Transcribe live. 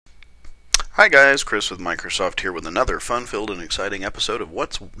Hi guys, Chris with Microsoft here with another fun-filled and exciting episode of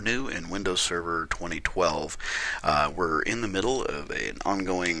What's New in Windows Server 2012. We're in the middle of an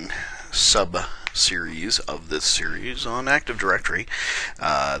ongoing sub-series of this series on Active Directory.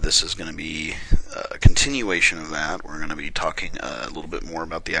 This is going to be a continuation of that. We're going to be talking a little bit more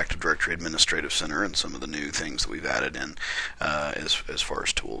about the Active Directory Administrative Center and some of the new things that we've added in as far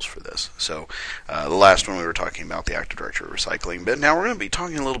as tools for this. So the last one we were talking about the Active Directory recycling, but now we're going to be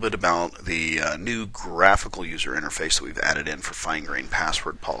talking a little bit about the new graphical user interface that we've added in for fine-grained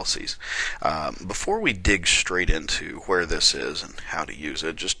password policies. Before we dig straight into where this is and how to use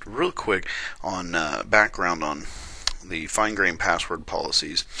it, just real quick on background on the fine-grained password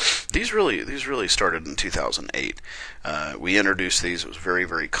policies. These really started in 2008. We introduced these. It was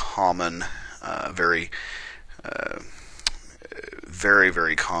very common, very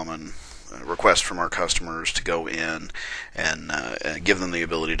common request from our customers to go in and give them the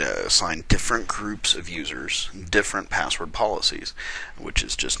ability to assign different groups of users different password policies, which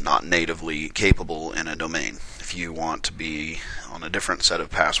is just not natively capable in a domain. If you want to be on a different set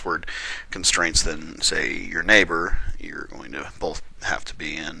of password constraints than, say, your neighbor, you're going to both have to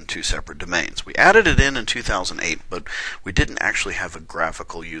be in two separate domains. We added it in 2008, but we didn't actually have a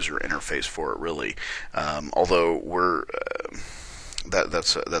graphical user interface for it, really. Although we're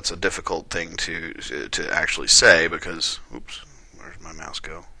that's a difficult thing to actually say because, oops, where's my mouse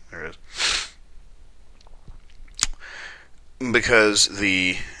go? There it is. Because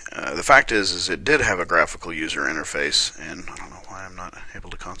the fact is it did have a graphical user interface, and I don't know why I'm not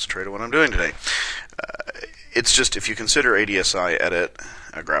able to concentrate on what I'm doing today. It's just, if you consider ADSI edit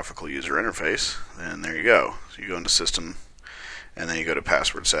a graphical user interface, then there you go. So you go into System, and then you go to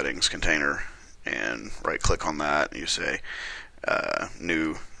Password Settings Container, and right-click on that, and you say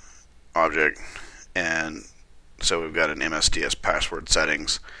New Object, and so we've got an MSDS Password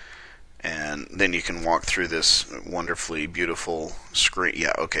Settings. And then you can walk through this wonderfully beautiful screen.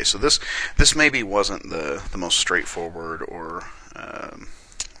 Yeah, okay, so this maybe wasn't the most straightforward or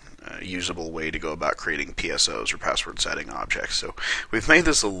usable way to go about creating PSOs or password setting objects. So we've made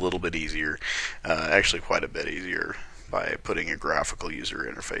this a little bit easier, actually quite a bit easier, by putting a graphical user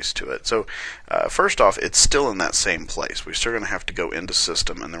interface to it. So first off, it's still in that same place. We're still going to have to go into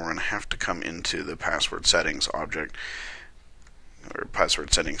System, and then we're going to have to come into the Password Settings object, or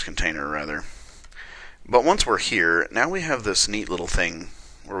Password Settings Container rather. But once we're here, now we have this neat little thing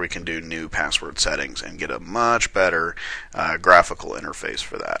where we can do new password settings and get a much better graphical interface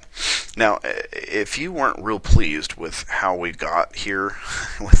for that. Now, if you weren't real pleased with how we got here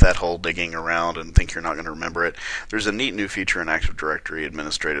with that whole digging around and think you're not going to remember it, there's a neat new feature in Active Directory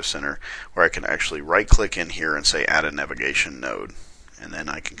Administrative Center where I can actually right-click in here and say Add a Navigation Node. And then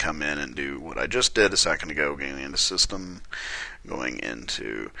I can come in and do what I just did a second ago, going into System, going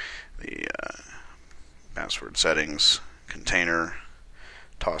into the Password Settings Container,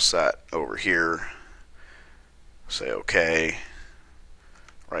 toss that over here, say OK,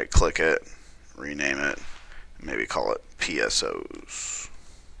 right click it, rename it, maybe call it PSOs.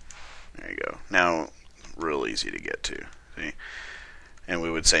 There you go. Now, real easy to get to. See? And we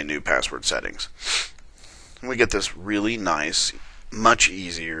would say New Password Settings. And we get this really nice, much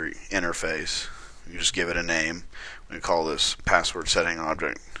easier interface. You just give it a name. We call this Password Setting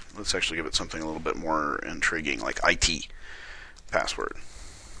Object. Let's actually give it something a little bit more intriguing, like IT Password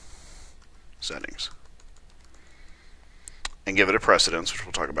Settings. And give it a precedence, which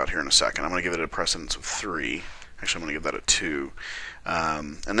we'll talk about here in a second. I'm going to give it a precedence of 3. Actually, I'm going to give that a 2.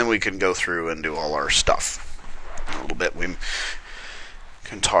 And then we can go through and do all our stuff. In a little bit, we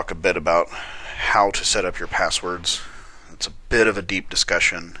can talk a bit about how to set up your passwords. It's a bit of a deep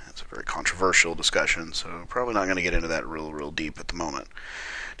discussion. It's a very controversial discussion, so probably not going to get into that real deep at the moment.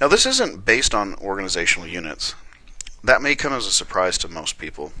 Now, this isn't based on organizational units. That may come as a surprise to most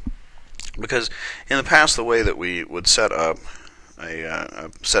people, because in the past, the way that we would set up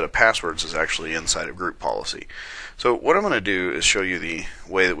a set of passwords is actually inside of group policy. So what I'm going to do is show you the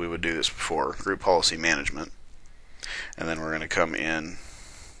way that we would do this before, group policy management, and then we're going to come in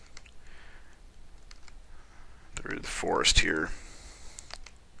through the forest here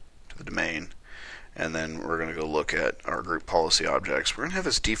to the domain, and then we're going to go look at our group policy objects. We're going to have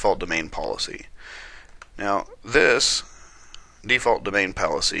this default domain policy. Now, this default domain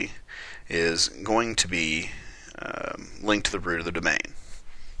policy is going to be linked to the root of the domain.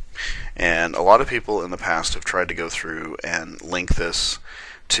 And a lot of people in the past have tried to go through and link this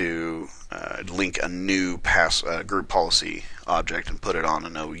to link a new group policy object and put it on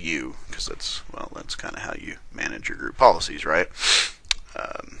an OU, because that's kind of how you manage your group policies, right?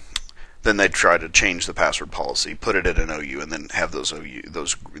 then they'd try to change the password policy, put it at an OU, and then have those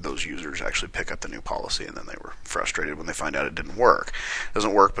users actually pick up the new policy, and then they were frustrated when they find out it didn't work. It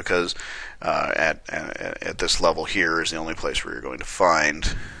doesn't work because at this level here is the only place where you're going to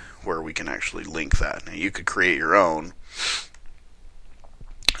find where we can actually link that. Now, you could create your own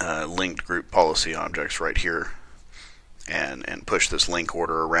linked group policy objects right here, and push this link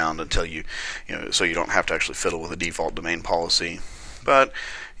order around until so you don't have to actually fiddle with a default domain policy. But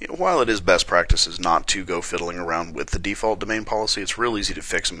while it is best practices not to go fiddling around with the default domain policy, it's real easy to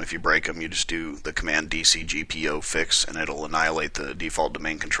fix them. If you break them, you just do the command dcgpo fix, and it'll annihilate the default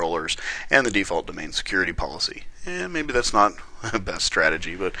domain controllers and the default domain security policy. And maybe that's not the best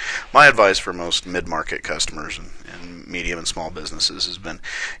strategy, but my advice for most mid-market customers and medium and small businesses has been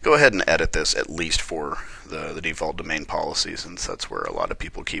go ahead and edit this at least for the default domain policy, since that's where a lot of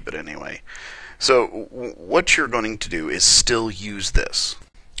people keep it anyway. So what you're going to do is still use this.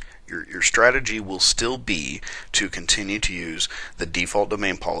 Your strategy will still be to continue to use the default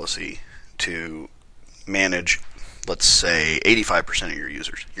domain policy to manage, let's say, 85% of your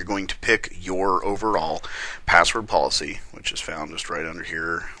users. You're going to pick your overall password policy, which is found just right under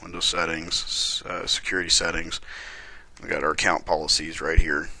here, Windows settings, security settings. We got our account policies right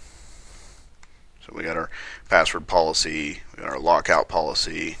here. So we got our password policy, we got our lockout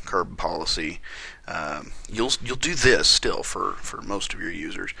policy, curb policy. You'll do this still for most of your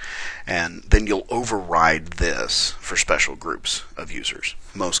users, and then you'll override this for special groups of users.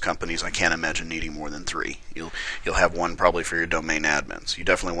 Most companies, I can't imagine needing more than 3. You'll have one probably for your domain admins. You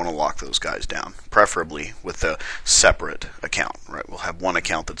definitely want to lock those guys down, preferably with a separate account. Right? We'll have one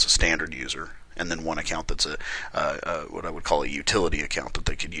account that's a standard user, and then one account that's what I would call a utility account that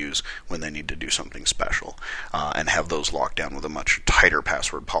they could use when they need to do something special, and have those locked down with a much tighter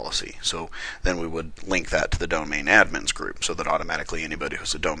password policy. So then we would link that to the domain admins group, so that automatically anybody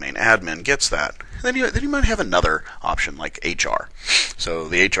who's a domain admin gets that. And then you might have another option like HR. So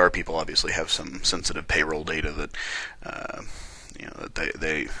the HR people obviously have some sensitive payroll data that that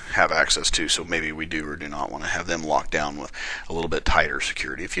they have access to, so maybe we do or do not want to have them locked down with a little bit tighter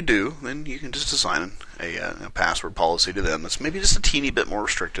security. If you do, then you can just assign a password policy to them that's maybe just a teeny bit more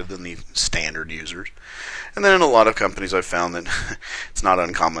restrictive than the standard users. And then in a lot of companies I've found that it's not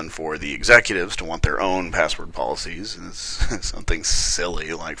uncommon for the executives to want their own password policies, and it's something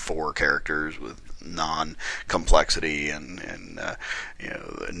silly like 4 characters with non-complexity and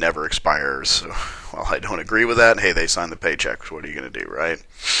it never expires. So while I don't agree with that, hey, they signed the paycheck, so what are you going to do, right?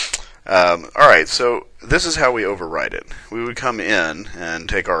 Alright, so this is how we override it. We would come in and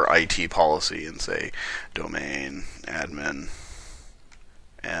take our IT policy and say domain admin,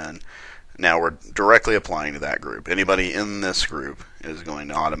 and now we're directly applying to that group. Anybody in this group is going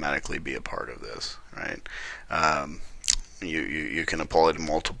to automatically be a part of this, right? You can apply to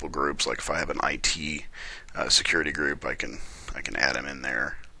multiple groups. Like if I have an IT security group, I can add them in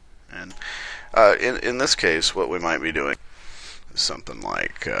there. And in this case, what we might be doing is something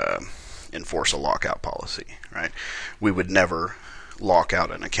like enforce a lockout policy, right? We would never lock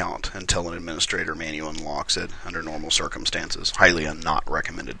out an account until an administrator manually unlocks it under normal circumstances. Highly not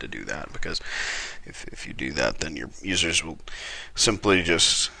recommended to do that, because if you do that, then your users will simply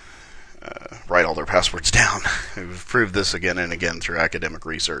just write all their passwords down. We've proved this again and again through academic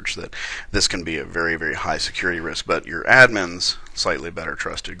research that this can be a very, very high security risk. But your admin's slightly better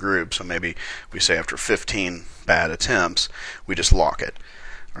trusted group, so maybe we say after 15 bad attempts, we just lock it,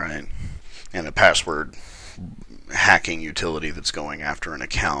 right? And a password hacking utility that's going after an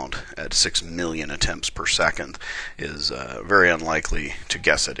account at 6 million attempts per second is very unlikely to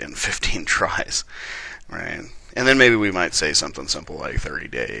guess it in 15 tries, right? And then maybe we might say something simple like 30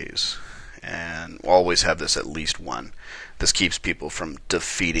 days. And we'll always have this at least 1. This keeps people from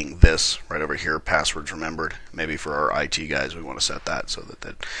defeating this right over here, passwords remembered. Maybe for our IT guys, we want to set that so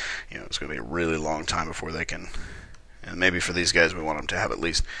that it's going to be a really long time before they can. And maybe for these guys, we want them to have at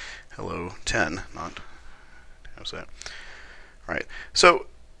least hello 10, not how's that? All right. So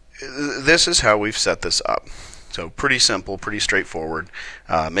this is how we've set this up. So pretty simple, pretty straightforward.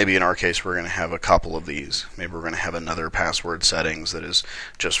 Maybe in our case we're going to have a couple of these. Maybe we're going to have another password settings that is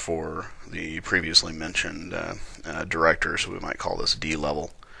just for the previously mentioned director, so we might call this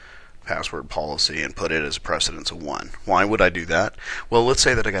D-level password policy and put it as a precedence of 1. Why would I do that? Well, let's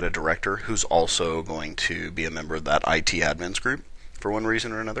say that I got a director who's also going to be a member of that IT admins group for one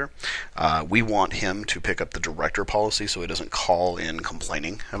reason or another. We want him to pick up the director policy so he doesn't call in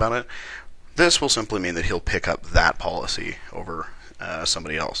complaining about it. This will simply mean that he'll pick up that policy over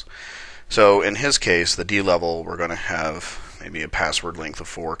somebody else. So in his case, the D level, we're going to have maybe a password length of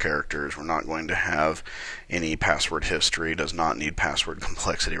 4 characters. We're not going to have any password history. Does not need password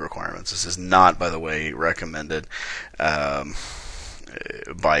complexity requirements. This is not, by the way, recommended by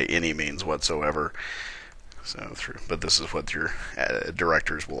any means whatsoever. But this is what your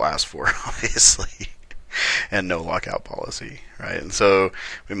directors will ask for, obviously, and no lockout policy, right? And so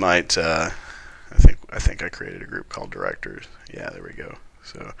we might. I think I created a group called directors. Yeah, there we go.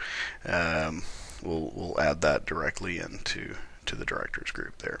 So we'll add that directly into the directors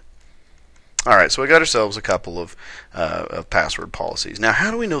group there. All right, so we got ourselves a couple of password policies. Now, how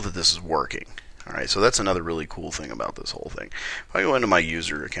do we know that this is working? All right, so that's another really cool thing about this whole thing. If I go into my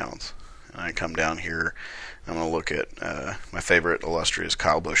user accounts and I come down here, I'm going to look at my favorite illustrious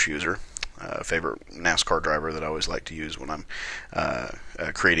Kyle Busch user. Favorite NASCAR driver that I always like to use when I'm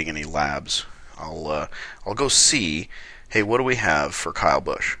creating any labs. I'll go see, hey, what do we have for Kyle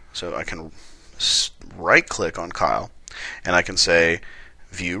Busch? So I can right click on Kyle and I can say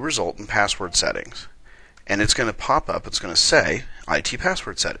view result and password settings, and it's going to pop up. It's going to say IT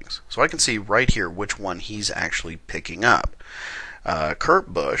password settings, so I can see right here which one he's actually picking up.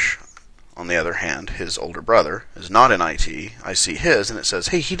 Kurt Busch, on the other hand, his older brother, is not in IT. I see his, and it says,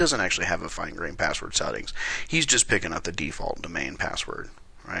 hey, he doesn't actually have a fine-grained password settings. He's just picking up the default domain password,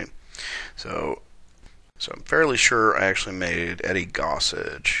 right? So I'm fairly sure I actually made Eddie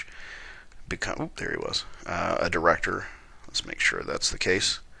Gossage become, there he was, a director. Let's make sure that's the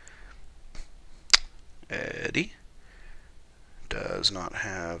case. Eddie does not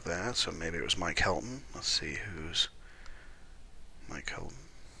have that, so maybe it was Mike Helton. Let's see who's Mike Helton.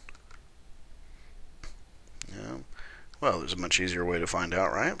 No. Well, there's a much easier way to find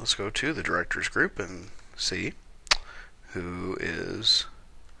out, right? Let's go to the directors group and see who is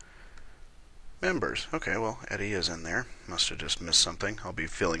members. Okay, well, Eddie is in there. Must have just missed something. I'll be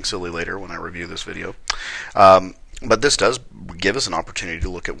feeling silly later when I review this video. But this does give us an opportunity to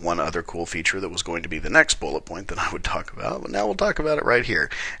look at one other cool feature that was going to be the next bullet point that I would talk about. But now we'll talk about it right here.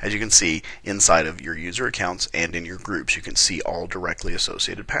 As you can see, inside of your user accounts and in your groups, you can see all directly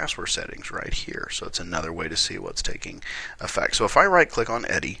associated password settings right here. So it's another way to see what's taking effect. So if I right-click on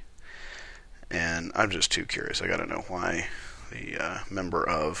Eddie, and I'm just too curious. I got to know why the member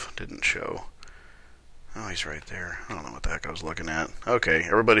of didn't show. Oh, he's right there. I don't know what the heck I was looking at. Okay,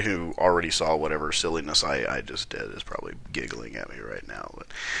 everybody who already saw whatever silliness I just did is probably giggling at me right now. But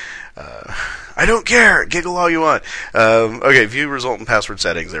I don't care. Giggle all you want. Okay, view result and password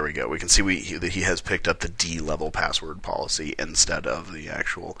settings. There we go. We can see that he has picked up the D-level password policy instead of the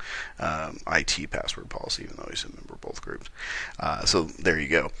actual IT password policy, even though he's a member of both groups. So there you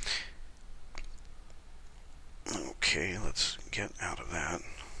go. Okay, let's get out of that.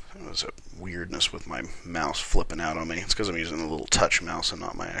 There's a weirdness with my mouse flipping out on me. It's because I'm using a little touch mouse and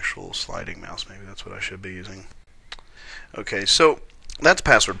not my actual sliding mouse. Maybe that's what I should be using. Okay, so that's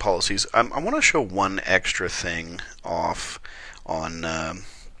password policies. I want to show one extra thing off on the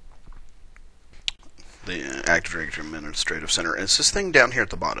Active Directory Administrative Center. And it's this thing down here at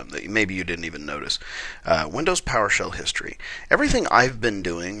the bottom that maybe you didn't even notice. Windows PowerShell History. Everything I've been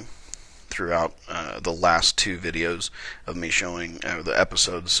doing throughout the last 2 videos of me showing the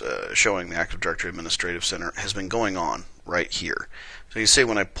episodes showing the Active Directory Administrative Center has been going on right here. So you see,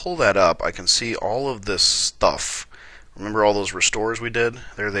 when I pull that up, I can see all of this stuff. Remember all those restores we did?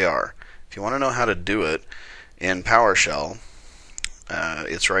 There they are. If you want to know how to do it in PowerShell,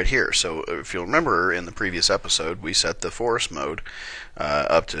 it's right here. So if you'll remember, in the previous episode, we set the forest mode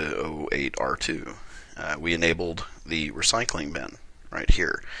up to 08R2. We enabled the recycling bin right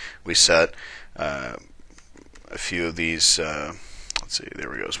here. We set a few of these, let's see, there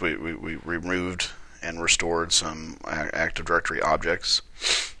we go. So we removed and restored some Active Directory objects.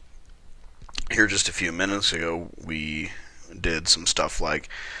 Here just a few minutes ago, we did some stuff like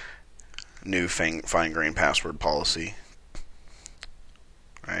new fine-grained password policy.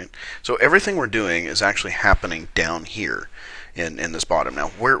 Right? So everything we're doing is actually happening down here in this bottom. Now,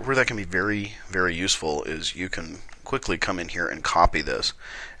 where that can be very, very useful is you can quickly come in here and copy this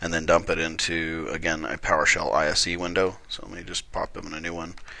and then dump it into, again, a PowerShell ISE window. So let me just pop them in a new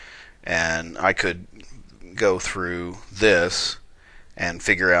one. And I could go through this and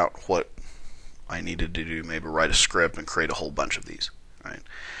figure out what I needed to do, maybe write a script and create a whole bunch of these. Right?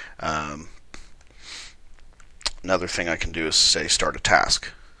 Another thing I can do is say start a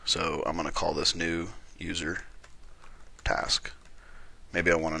task. So I'm going to call this new user task.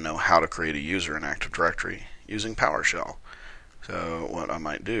 Maybe I want to know how to create a user in Active Directory using PowerShell. So what I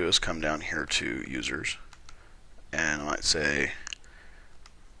might do is come down here to users and I might say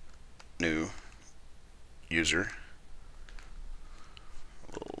new user.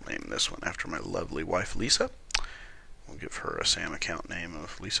 We'll name this one after my lovely wife Lisa. We'll give her a SAM account name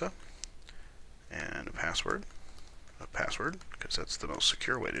of Lisa, and a password, because that's the most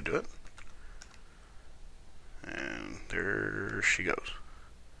secure way to do it. And there she goes.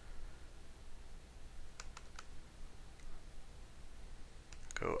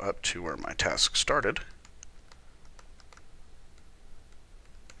 Go up to where my task started,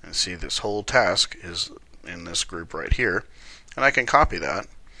 and see this whole task is in this group right here, and I can copy that,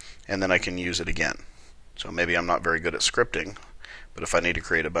 and then I can use it again. So maybe I'm not very good at scripting, but if I need to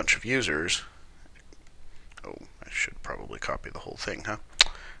create a bunch of users, oh, I should probably copy the whole thing, huh?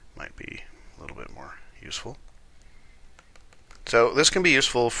 Might be a little bit more useful. So this can be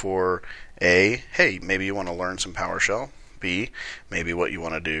useful for A, hey, maybe you want to learn some PowerShell. B, maybe what you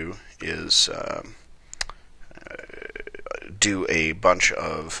want to do is do a bunch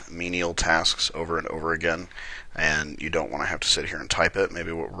of menial tasks over and over again, and you don't want to have to sit here and type it.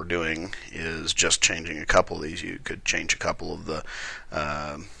 Maybe what we're doing is just changing a couple of these. You could change a couple of the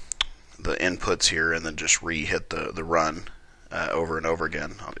inputs here and then just re-hit the run over and over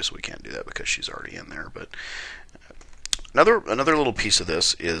again. Obviously we can't do that because she's already in there, but another little piece of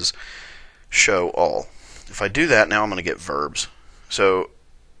this is show all. If I do that, now I'm going to get verbs. So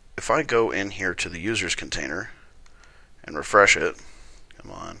if I go in here to the users container and refresh it,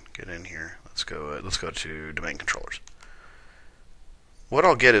 come on, get in here. Let's go to domain controllers. What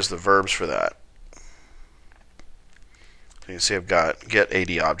I'll get is the verbs for that. So you can see I've got get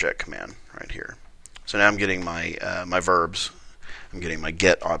AD object command right here. So now I'm getting my my verbs. I'm getting my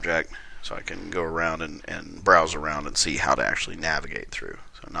get object, so I can go around and browse around and see how to actually navigate through.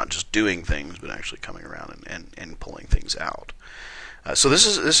 So not just doing things, but actually coming around and pulling things out. So this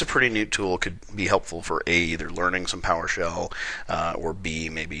is a pretty neat tool. It could be helpful for A, either learning some PowerShell, or B,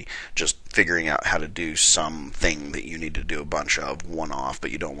 maybe just figuring out how to do something that you need to do a bunch of one-off,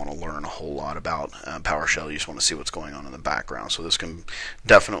 but you don't want to learn a whole lot about PowerShell. You just want to see what's going on in the background. So this can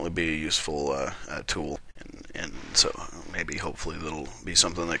definitely be a useful tool. And so maybe hopefully that'll be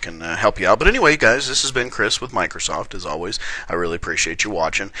something that can help you out. But anyway, guys, this has been Chris with Microsoft. As always, I really appreciate you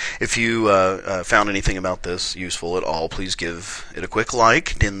watching. If you found anything about this useful at all, please give it a quick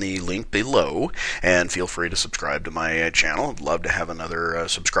like in the link below, and feel free to subscribe to my channel. I'd love to have another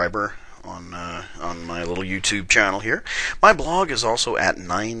subscriber on my little YouTube channel here. My blog is also at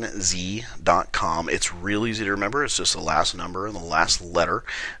 9z.com. It's real easy to remember. It's just the last number and the last letter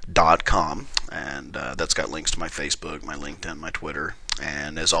 .com, and that's got links to my Facebook, my LinkedIn, my Twitter.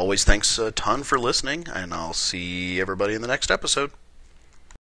 And as always, thanks a ton for listening, and I'll see everybody in the next episode.